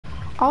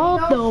all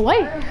the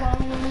way.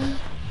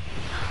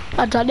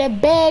 I dropped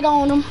that bag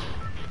on him.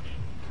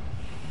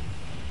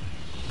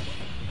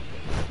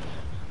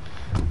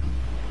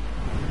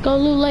 Go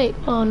Loot Lake.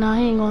 Oh, no,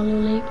 he ain't going to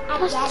Loot Lake.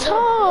 That's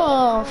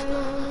tough.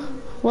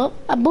 Well,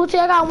 Booty,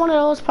 I got one of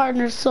those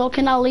partners, so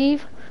can I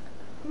leave?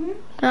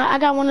 I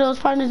got one of those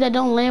partners that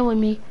don't land with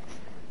me.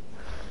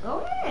 Go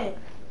ahead.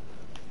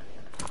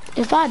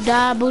 If I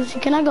die,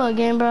 Booty, can I go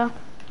again, bro?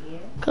 Yeah.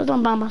 Cause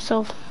I'm by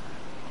myself.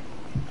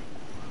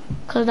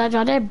 Cause I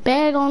dropped that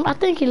bag on. I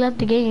think he left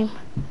the game.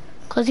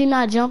 Cause he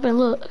not jumping.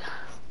 Look,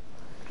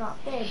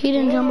 he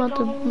didn't jump out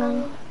the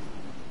mountain.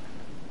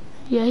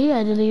 Yeah, he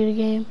had to leave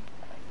the game.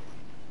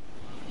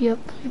 Yep,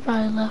 he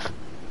probably left.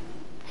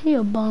 He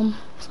a bum.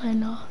 Say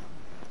no.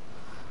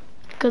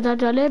 Cause I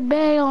dropped that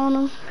bag on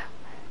him.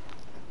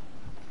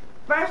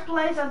 First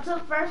place. I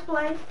took first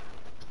place.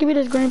 Give me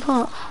this green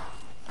pump.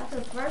 I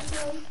took first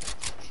place.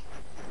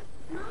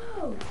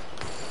 No.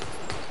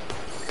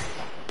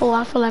 Oh,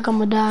 I feel like I'm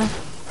gonna die.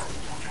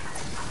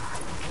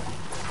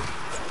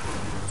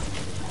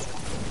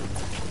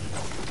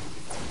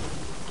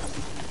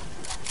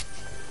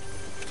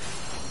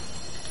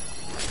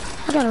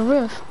 I got a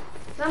rift.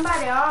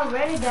 Somebody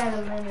already got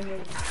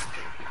eliminated.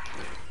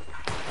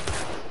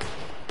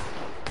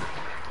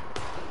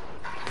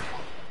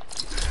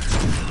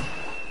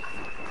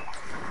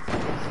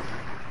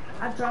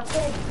 I dropped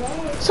that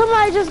bag.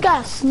 Somebody just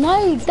got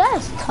sniped.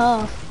 That's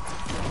tough.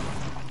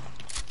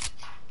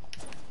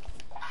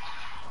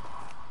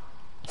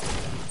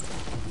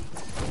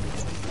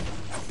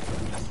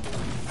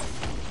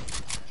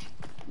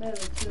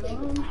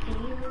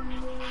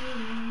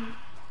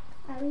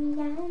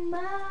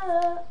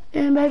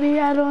 And baby,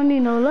 I don't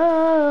need no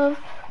love.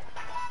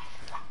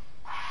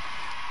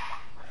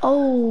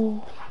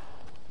 Oh.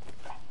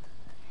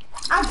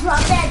 I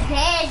dropped that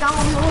bag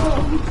on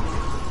him.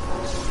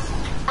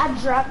 I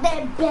dropped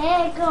that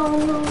bag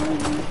on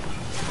him.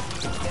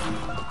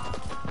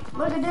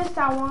 Look at this,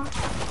 Taiwan.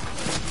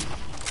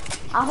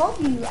 I hope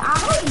you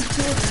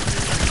killed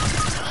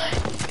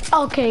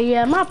me. Okay,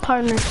 yeah, my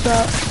partner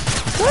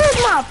sucks. Where's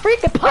my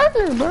freaking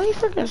partner, bro? He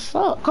freaking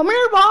suck. Come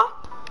here, bro.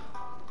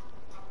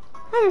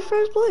 I'm in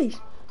first place.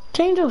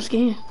 Change your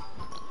skin.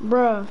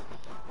 Bruh,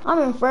 I'm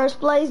in first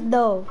place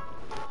though.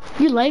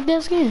 You like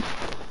that skin?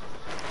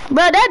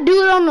 Bro, that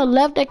dude on the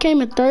left that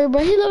came in third,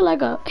 bro, he looked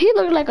like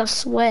a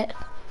sweat.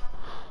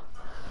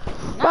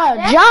 Bro,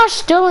 Josh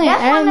still ain't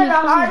That's one of the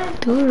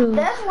hardest. hardest.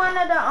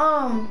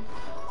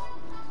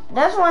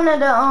 That's one of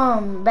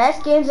the best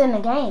skins in the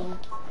game.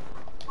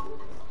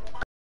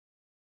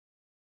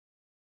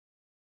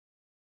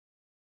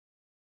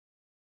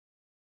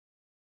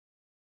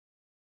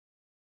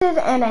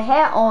 And a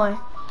hat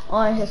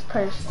on his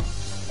person.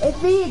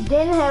 If he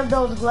didn't have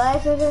those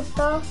glasses and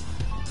stuff,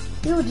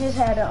 he would just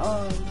had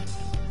a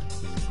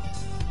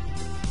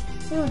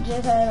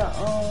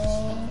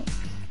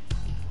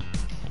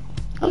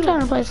I'm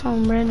trying to play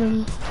something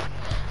random.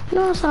 You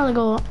know, Solid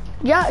Gold.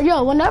 Yeah,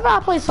 yo, whenever I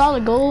play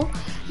Solid Gold,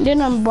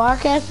 then I'm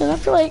broadcasting, I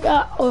feel like,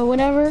 or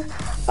whatever,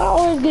 I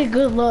always get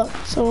good luck.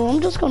 So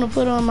I'm just gonna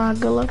put on my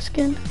good luck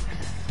skin.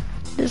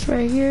 This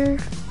right here.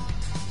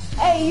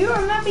 Hey, you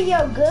remember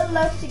your good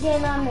luck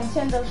skin on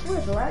Nintendo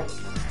Switch, right?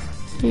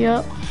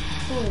 Yep.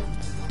 Cool.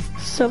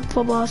 Sub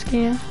football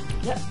skin.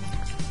 Yep.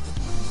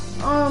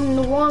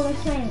 New Orleans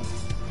Saints.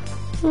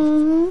 I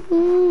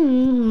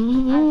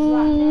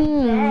dropped that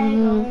bag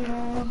on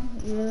him.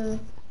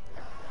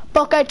 Yeah.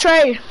 Okay,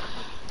 Trey.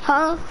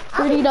 Huh?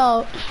 Pretty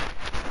dog.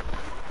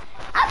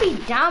 I be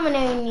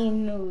dominating these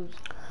news.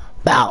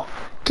 Bow.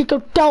 Kick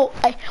your toe.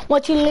 Hey,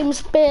 once you leave me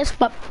space,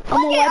 but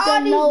I'm gonna wipe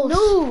your nose.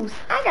 News.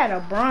 I got a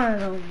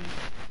bronze on me.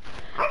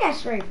 I got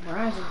straight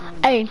bronzes on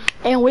me. Hey,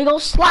 and we go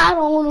slide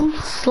on them.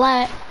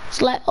 Slide.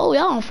 Oh,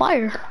 y'all on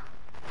fire.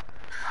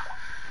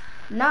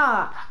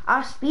 Nah,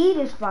 our speed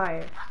is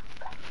fire.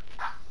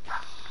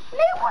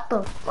 Nigga, what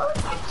the fuck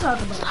are you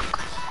talking about?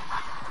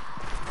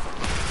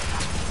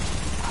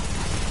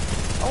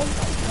 Oh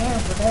my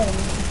god, for that.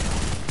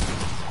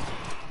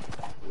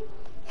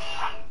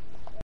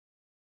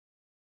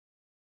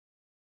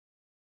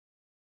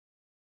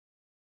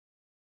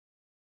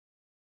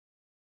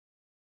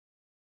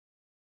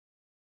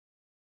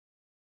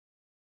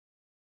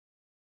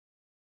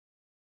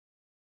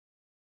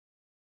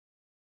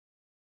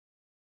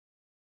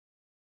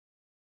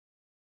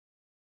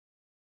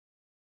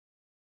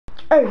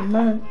 Hey,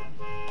 man.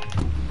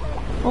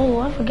 Oh,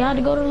 I forgot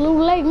to go to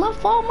Loot Lake. My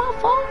fault.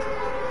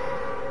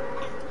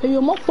 Hey,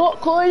 yo, my fault,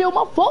 Chloe. Yo,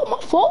 my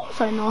fault.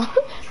 Say no.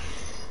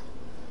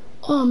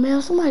 Oh,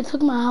 man, somebody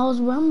took my house,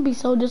 bro. I'm gonna be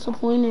so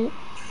disappointed.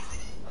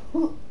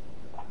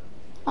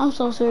 I'm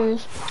so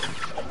serious.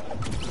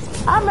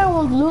 I remember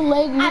when Loot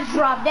Lake... I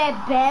dropped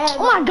that bag.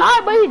 Oh, my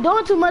God, bro. He's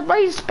doing too much, bro.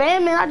 He's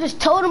spamming. I just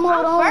told him,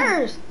 hold on.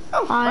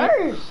 I'm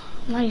first.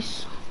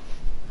 Nice.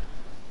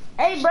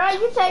 Hey, bro,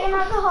 you taking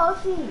out the whole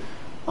seat.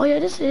 Oh, yeah,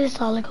 this is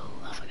Solid Gold.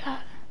 I forgot.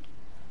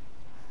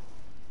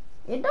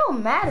 It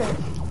don't matter.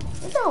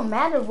 It don't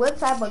matter what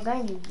type of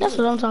gun you get. That's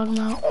what I'm talking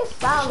about. It's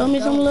solid. Show me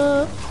some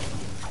love.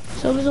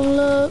 Show me some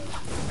love.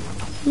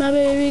 My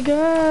baby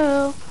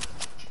girl.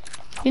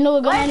 You know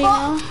what gun I need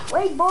now?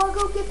 Wait, boy,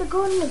 go get the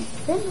gun in the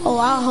vending Oh,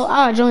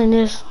 I'll join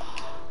this.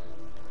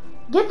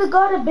 Get the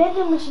gun in the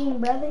vending machine,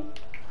 brother.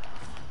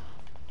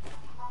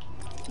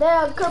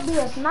 There could be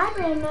a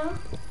sniper in there.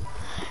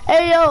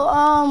 Hey,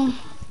 yo,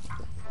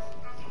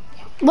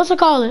 what's it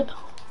called?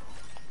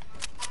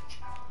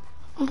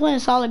 I'm playing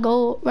Solid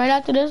Gold. Right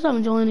after this,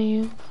 I'm joining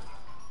you.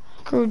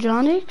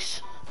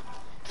 Crewjonics.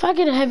 If I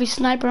get a heavy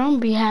sniper, I'm gonna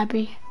be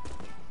happy.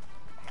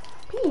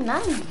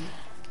 P90.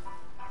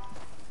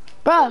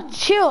 Bro,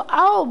 chill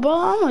out, bro.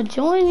 I'm gonna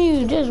join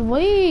you. Just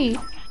wait.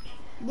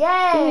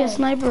 Yeah. Give me a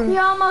sniper. We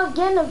almost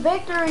getting a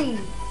victory.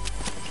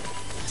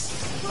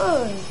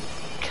 Good.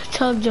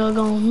 Chug jug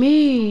on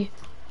me.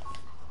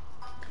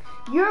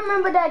 You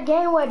remember that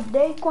game where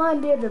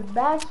Daquan did the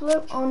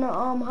backflip on the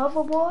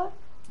hoverboard?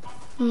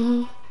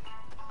 Mhm.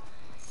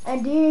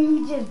 And then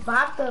he just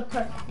bopped the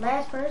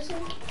last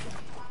person?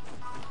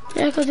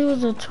 Yeah, cause he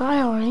was a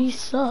tryhard and he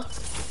sucked.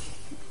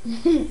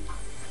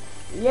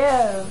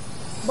 Yeah.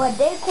 But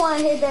Daquan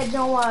hit that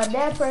jump while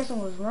that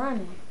person was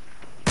running.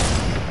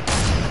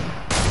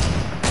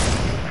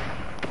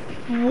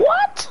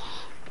 What?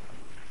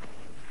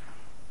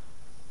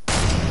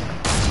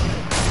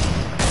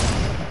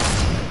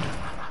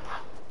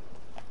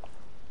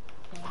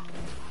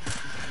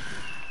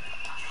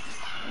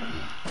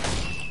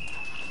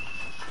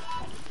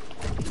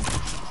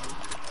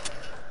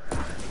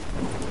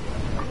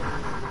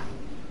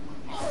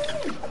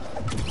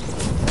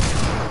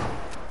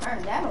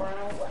 Turn that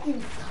around. What are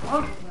you talking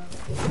about?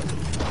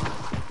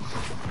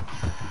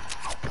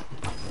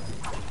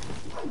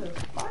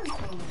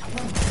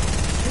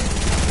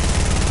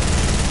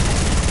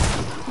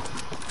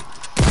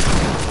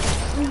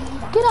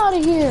 Get out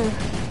of here.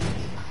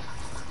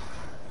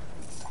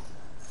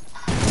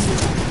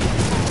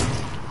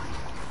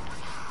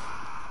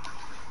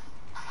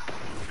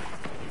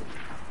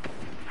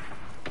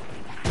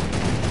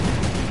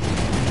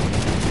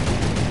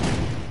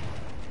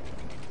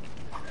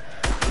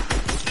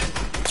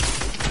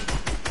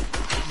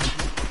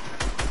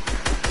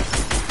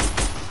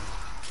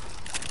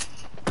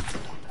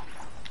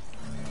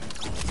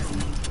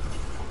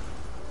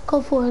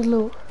 Go for his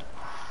loot.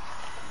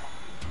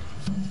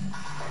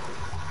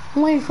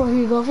 I'm waiting for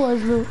you to go for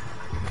his loot.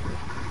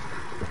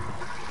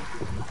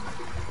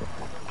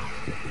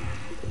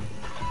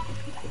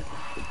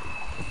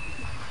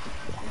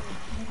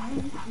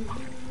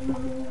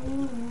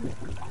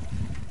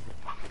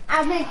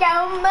 I think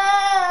I'm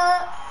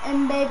up,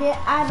 and baby,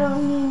 I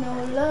don't need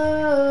no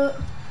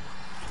love.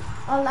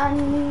 All I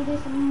need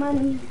is some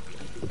money.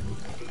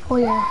 Oh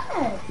yeah.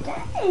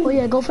 Dang. Oh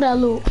yeah, go for that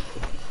loot.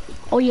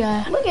 Oh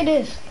yeah. Look at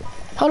this.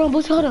 Hold on,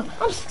 Boosie, hold on.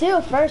 I'm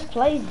still first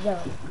place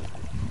though.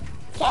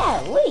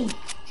 Golly.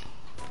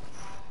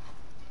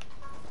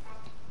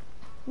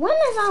 When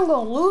is I'm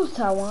gonna lose,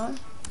 Taiwan?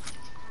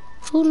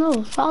 Who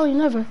knows? Probably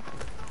never.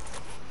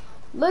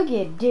 Look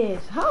at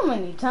this. How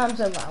many times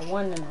have I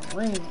won an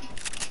arena?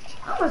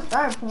 I'm gonna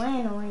start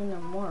playing arena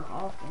more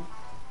often.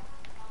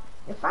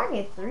 If I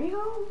get 3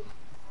 holes,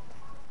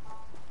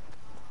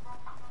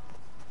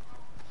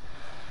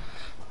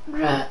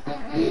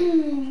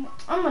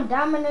 I'm gonna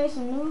dominate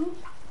some noodles.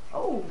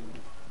 Oh.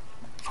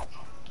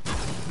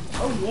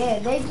 Oh yeah,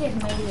 they just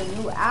made a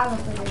new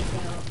island for this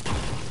now.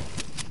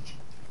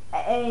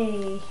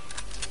 Hey.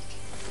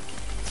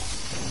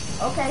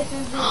 Okay,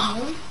 since this is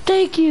new.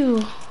 Thank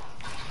you.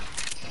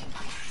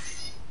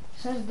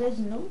 Since this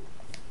new,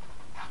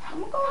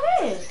 I'm gonna go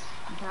ahead.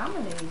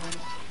 Dominate them.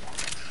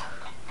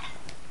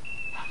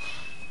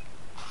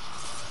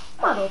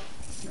 Mother.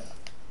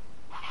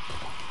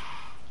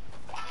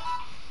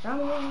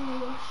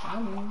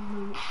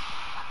 Dominate.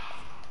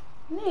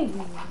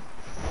 Nigga.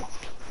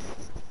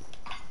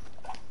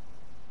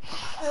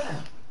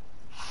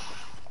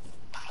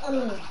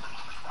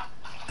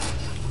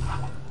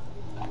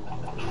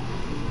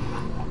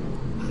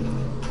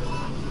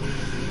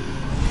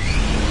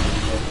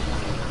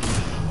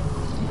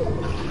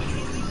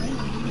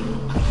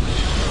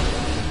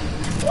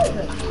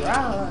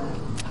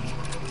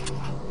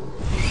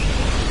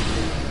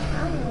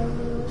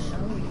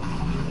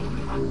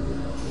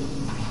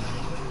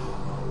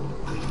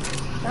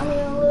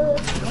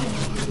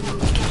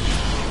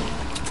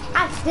 I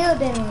still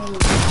didn't lose.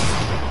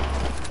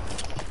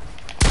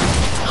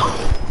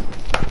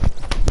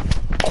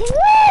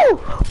 Woo!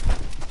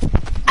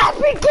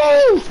 Epic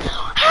Games!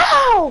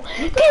 How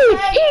did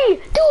he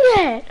do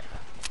that?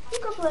 You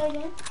can play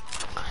again.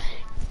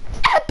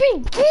 Epic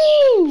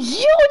Games!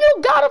 You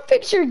gotta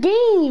fix your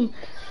game.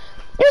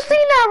 You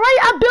seen that, right?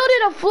 I built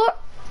it a floor.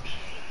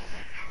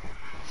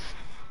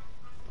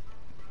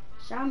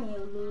 Show me a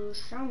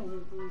lose. Show me a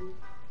lose.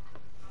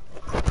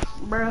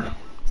 Bruh.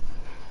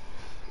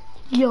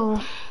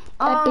 Yo,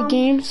 Epic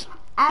Games,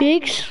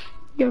 fix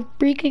your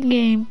freaking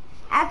game.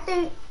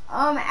 After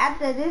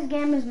this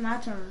game is my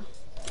turn.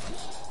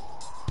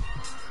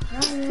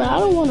 But I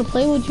don't want to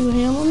play with you,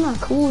 Ham. I'm not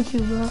cool with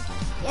you, bro.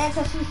 Yeah,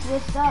 cause she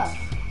switched up.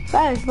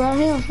 Facts, bro.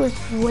 Ham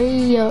switched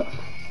way up.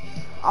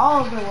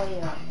 All the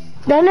way up.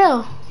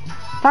 Darnell,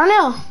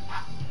 Darnell.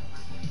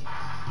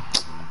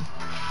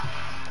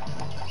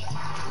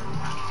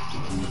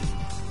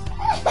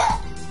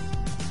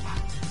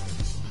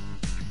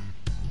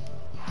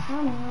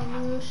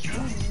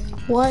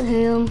 What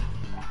him?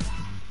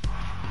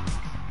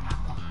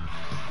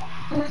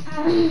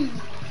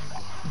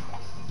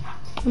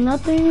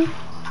 Nothing.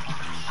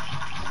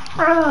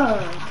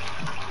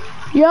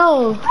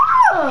 Yo.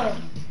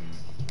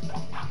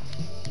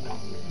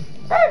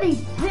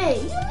 36.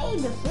 You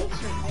need to fix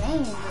your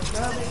game,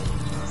 brother.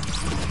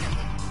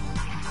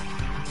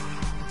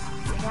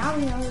 Y'all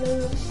gonna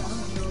lose.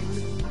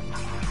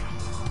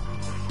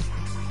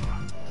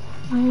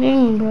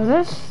 Dang, bro,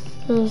 that's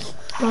just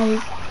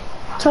like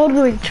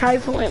totally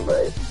trifling,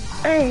 but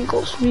I ain't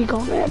gonna speak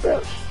on that, bro.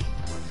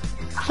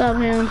 What's up,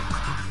 man?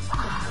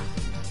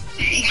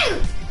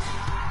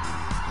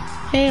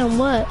 Damn,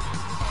 what?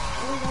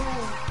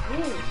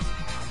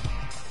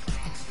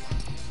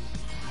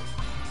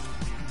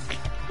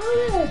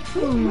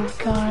 Oh my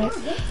god.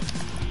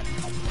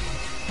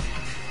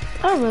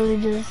 I'm really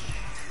just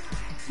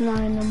not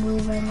in the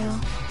mood right now.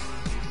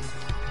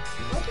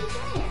 What you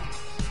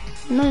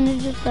saying? No,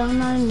 it's just that I'm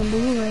not in the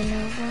mood right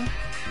now, bro.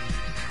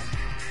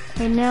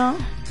 Right now,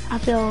 I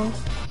feel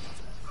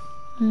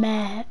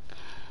mad.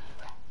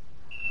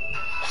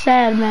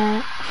 Sad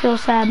mad. I feel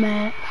sad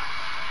mad.